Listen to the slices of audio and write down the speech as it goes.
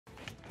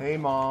Hey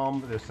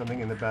Mom, there's something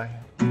in the back.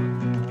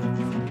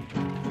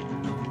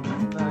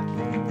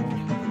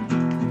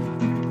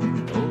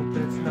 Hope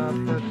it's not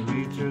the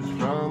creatures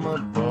from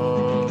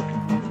above.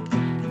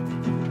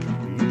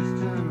 You used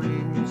to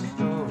read me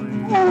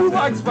stories. Oh,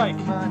 lag spike!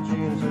 My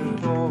dreams are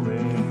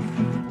boring.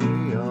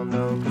 We all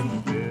know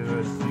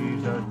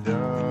conspiracies are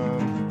dumb.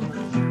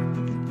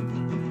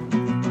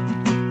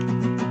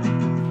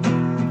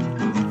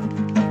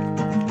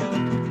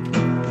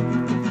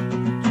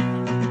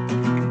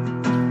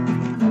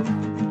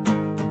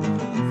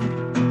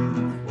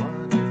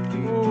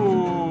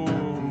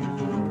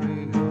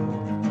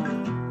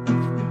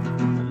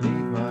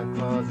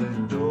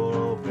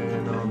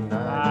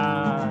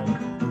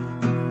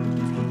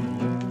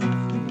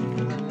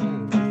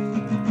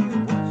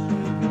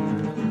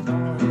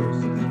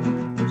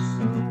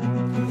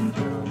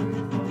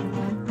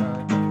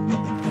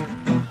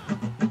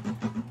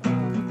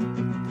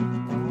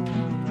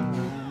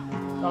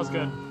 That was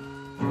good.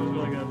 That was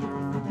really good.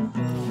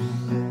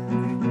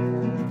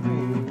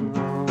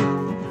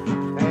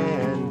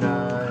 And I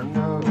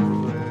know it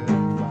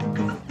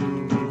must be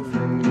late.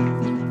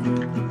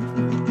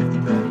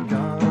 Then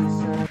God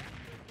said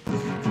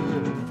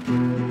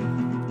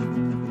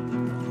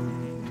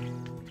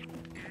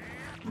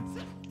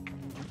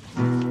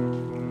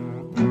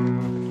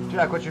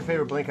Jack, what's your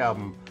favorite Blink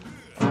album?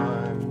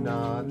 I'm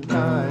not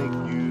like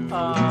you. I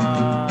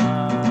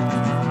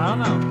don't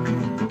know.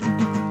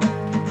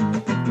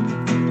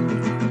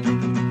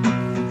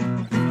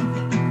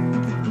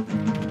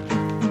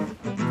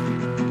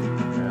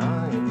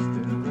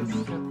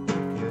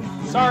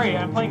 Sorry,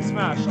 I'm playing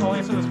Smash. I'll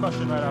answer this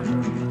question right after.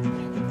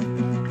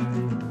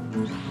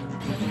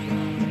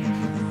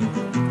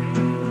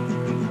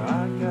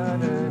 I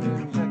got an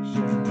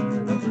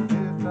injection. That's a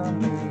gift on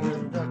the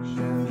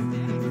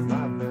induction.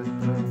 My best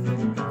friend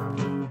think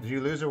I'm... Did you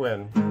lose or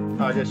win?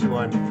 Oh, I guess you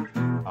won.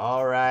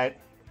 All right.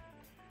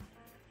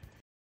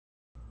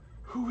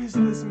 Who is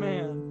this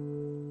man?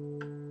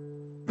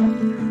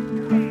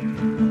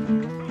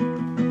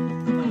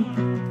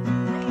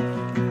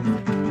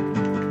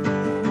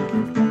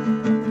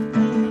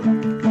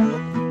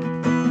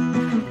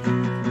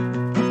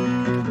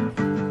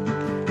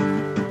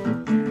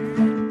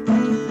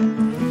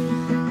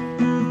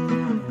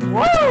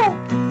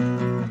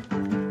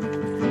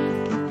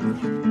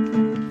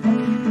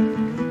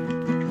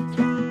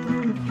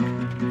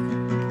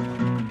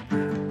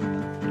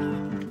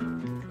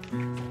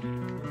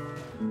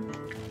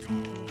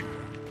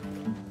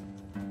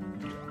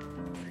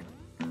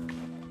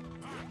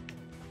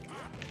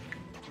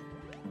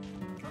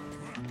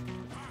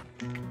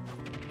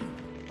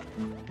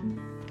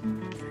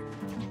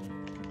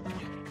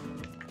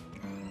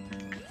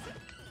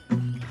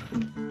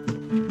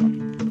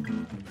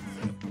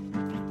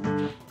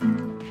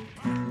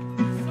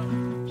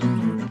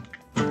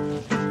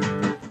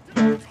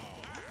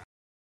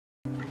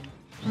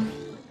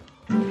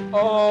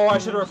 Oh, I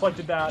should have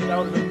reflected that. That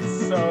would have been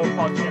so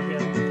Pog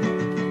Champion.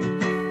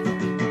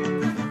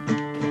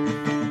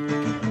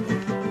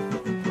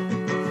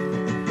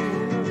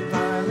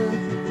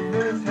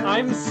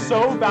 I'm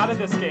so bad at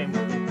this game.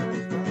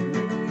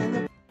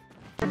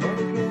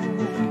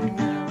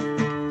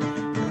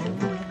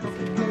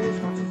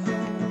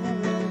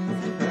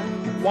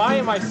 Why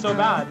am I so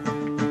bad?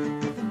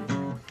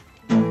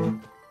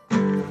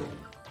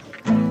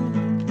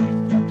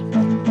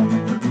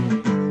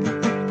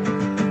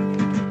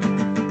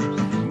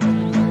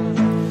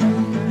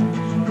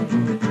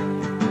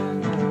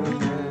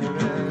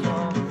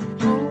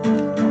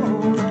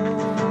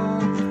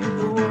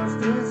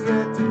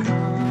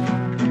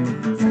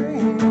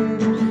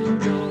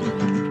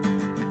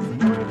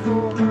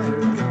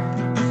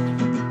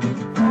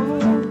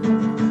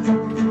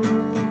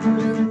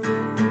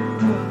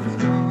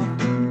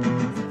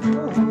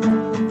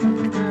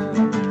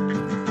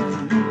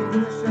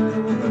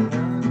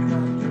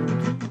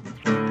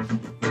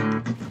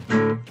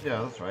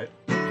 Yeah, that's right.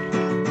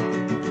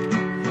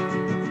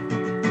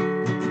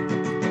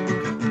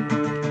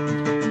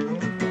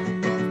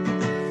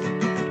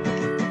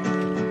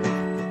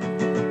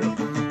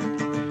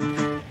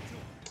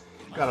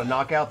 Gotta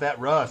knock out that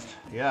rust.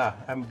 Yeah,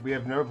 we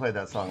have never played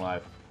that song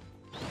live.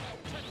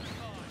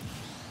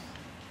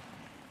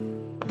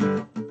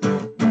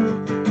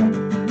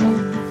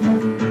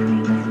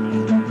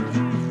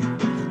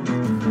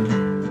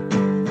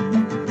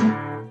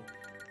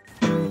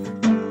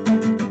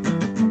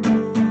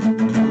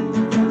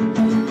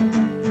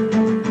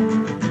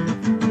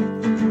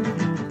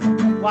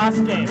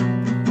 Last game.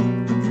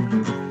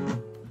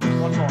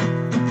 One more.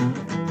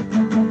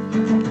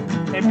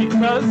 And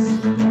because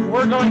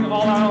we're going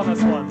all out on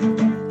this one,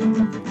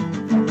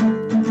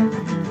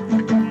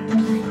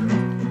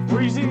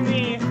 we're using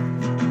the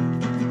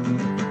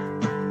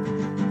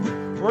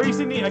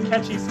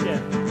Akechi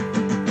skin.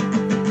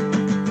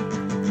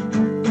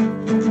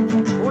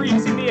 We're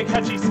using the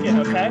Akechi skin,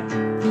 okay?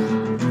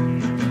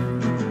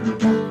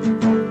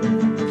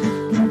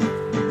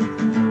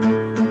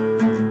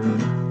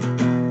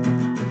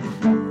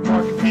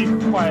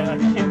 Quiet, I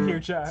can't hear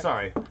Jack.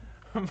 Sorry.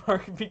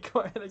 Mark, be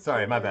quiet.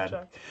 Sorry, my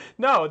bad.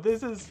 No,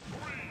 this is...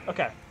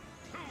 Okay.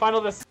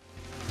 Final this...